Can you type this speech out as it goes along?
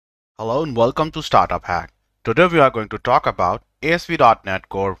Hello and welcome to Startup Hack. Today we are going to talk about ASP.NET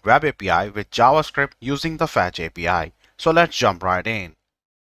Core Web API with JavaScript using the Fetch API. So let's jump right in.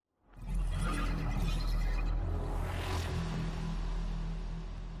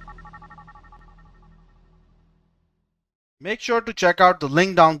 Make sure to check out the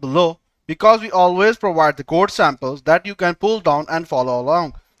link down below because we always provide the code samples that you can pull down and follow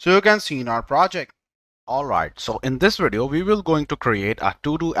along so you can see in our project. Alright, so in this video we will going to create a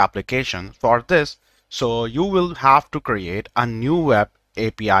to-do application for this. So you will have to create a new web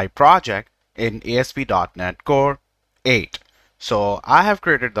API project in ASP.NET Core 8. So I have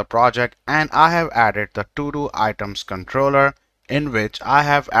created the project and I have added the to-do items controller in which I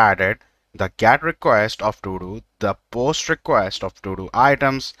have added the get request of to-do, the post request of to-do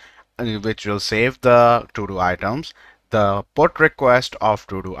items, which will save the to-do items, the put request of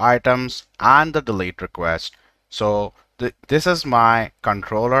to-do items, and the delete request. So this is my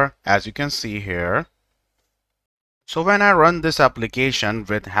controller, as you can see here. So when I run this application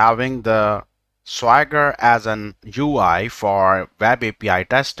with having the Swagger as an UI for web API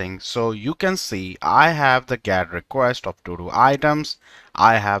testing, so you can see I have the get request of to-do items,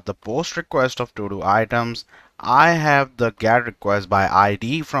 I have the post request of to-do items, I have the get request by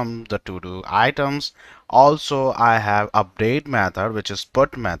ID from the to-do items. Also, I have update method, which is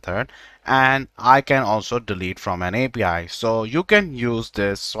put method, and I can also delete from an API. So you can use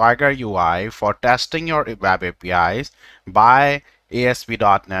this Swagger UI for testing your web APIs by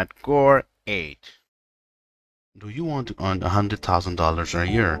ASP.NET Core 8. Do you want to earn $100,000 a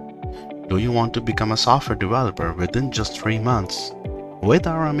year? Do you want to become a software developer within just 3 months? With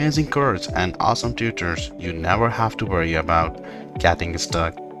our amazing course and awesome tutors, you never have to worry about getting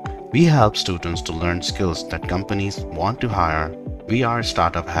stuck. We help students to learn skills that companies want to hire. We are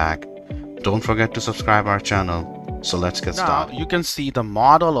Startup Hack. Don't forget to subscribe our channel. So let's get started. Now you can see the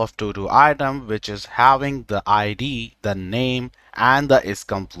model of to-do item, which is having the ID, the name, and the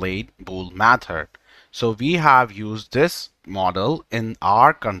isComplete bool method. So we have used this model in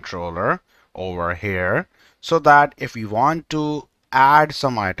our controller over here so that if we want to add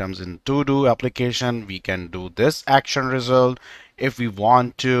some items in to-do application, we can do this action result. If we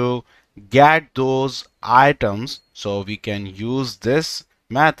want to get those items, so we can use this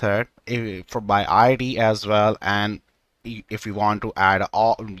method for by ID as well, and if we want to add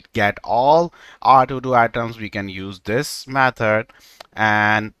all, get all our to-do items, we can use this method,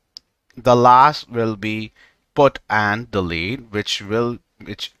 and the last will be put and delete, which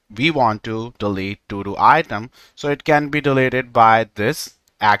we want to delete to-do item, so it can be deleted by this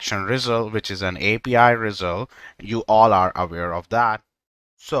action result, which is an API result. You all are aware of that.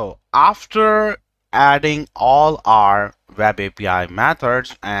 So after adding all our web API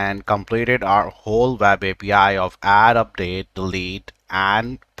methods and completed our whole web API of add, update, delete,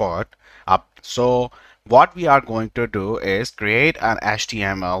 and put up, so what we are going to do is create an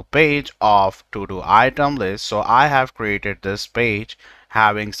HTML page of to-do item list. So I have created this page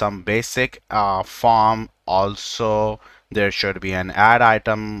having some basic form. Also there should be an add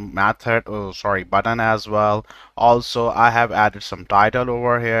item method, button as well. Also I have added some title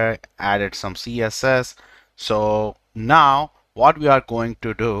over here, added some CSS. So now what we are going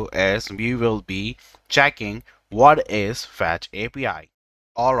to do is we will be checking what is Fetch API.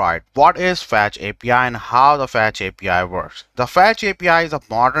 Alright, what is Fetch API and how the Fetch API works? The Fetch API is a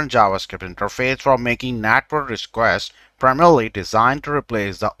modern JavaScript interface for making network requests, primarily designed to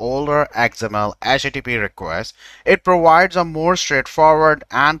replace the older XML HTTP requests. It provides a more straightforward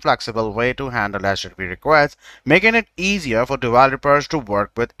and flexible way to handle HTTP requests, making it easier for developers to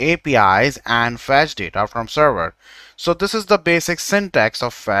work with APIs and fetch data from server. So this is the basic syntax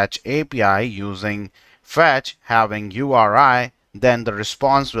of Fetch API, using fetch having URI, then the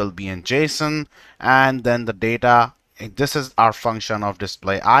response will be in JSON, and then the data. This is our function of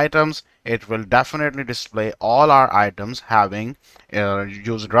display items. It will definitely display all our items having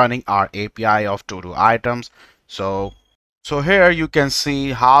running our API of to-do items. So here you can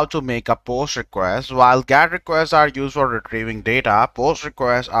see how to make a post request. While GET requests are used for retrieving data, post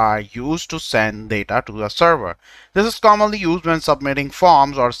requests are used to send data to the server. This is commonly used when submitting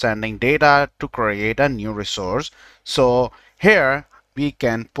forms or sending data to create a new resource. So here we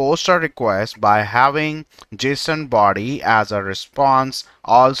can post a request by having JSON body as a response.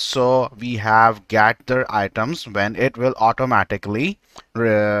 Also we have get the items when it will automatically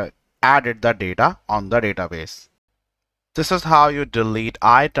added the data on the database. This is how you delete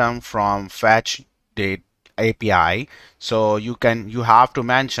item from fetch date API. So you have to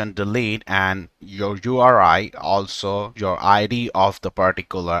mention delete and your URI, also your ID of the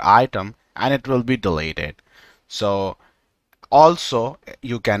particular item, and it will be deleted. So also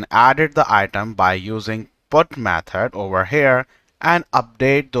you can edit the item by using put method over here and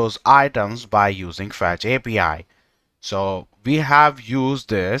update those items by using fetch API. So we have used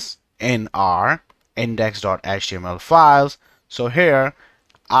this in our index.html files. So here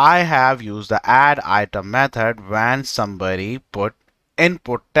I have used the add item method when somebody put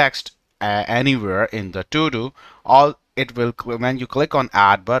input text anywhere in the to do. All it will, when you click on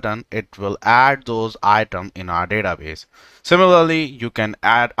add button, it will add those items in our database. Similarly, you can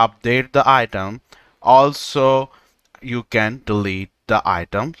update the item. Also, you can delete the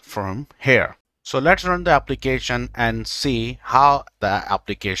item from here. So let's run the application and see how the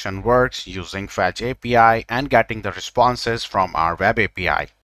application works using Fetch API and getting the responses from our web API.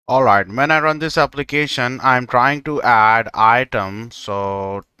 Alright, when I run this application, I'm trying to add item.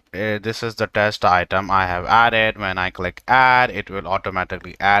 So this is the test item I have added. When I click add, it will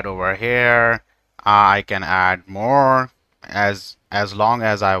automatically add over here. I can add more as long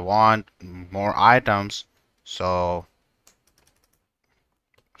as I want more items. So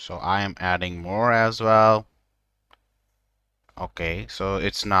I am adding more as well. Okay, so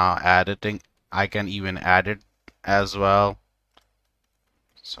it's now editing. I can even add it as well.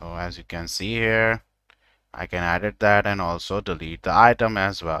 So as you can see here, I can edit that and also delete the item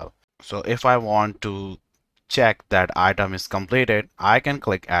as well. So if I want to check that item is completed, I can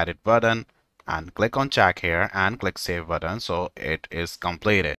click edit button and click on check here and click save button, so it is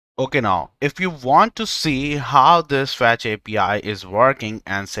completed. Okay, now if you want to see how this fetch API is working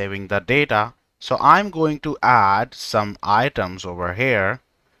and saving the data, so I'm going to add some items over here.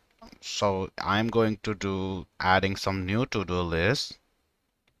 So I'm going to do adding some new to-do list.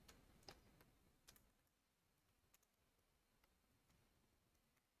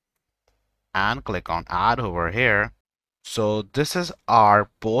 And click on add over here. So this is our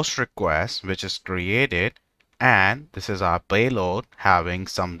post request which is created, and this is our payload having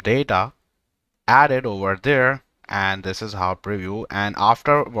some data added over there, and this is our preview, and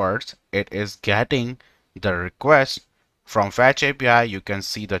afterwards it is getting the request from fetch API. You can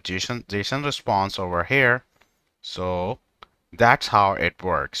see the JSON response over here. So that's how it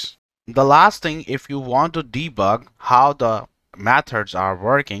works. The last thing, if you want to debug how the methods are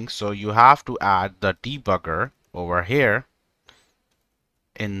working, so you have to add the debugger over here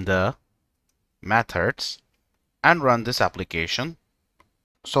in the methods and run this application.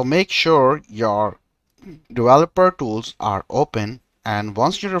 So make sure your developer tools are open, and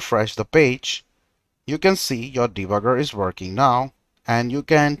once you refresh the page, you can see your debugger is working now, and you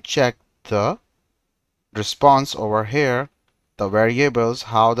can check the response over here, the variables,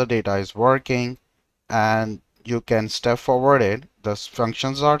 how the data is working, and you can step forward it. The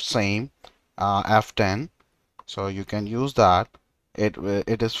functions are same, F10, so you can use that. It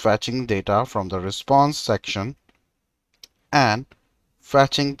is fetching data from the response section and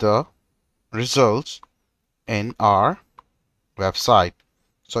fetching the results in our website.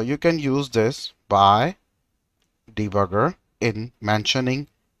 So you can use this by debugger in mentioning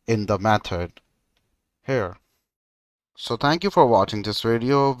in the method here. So thank you for watching this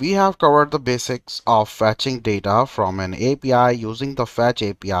video. We have covered the basics of fetching data from an API using the Fetch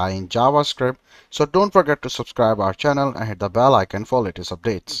API in JavaScript. So don't forget to subscribe our channel and hit the bell icon for latest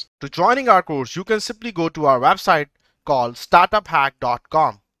updates. To joining our course, you can simply go to our website called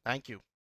startuphack.com. Thank you.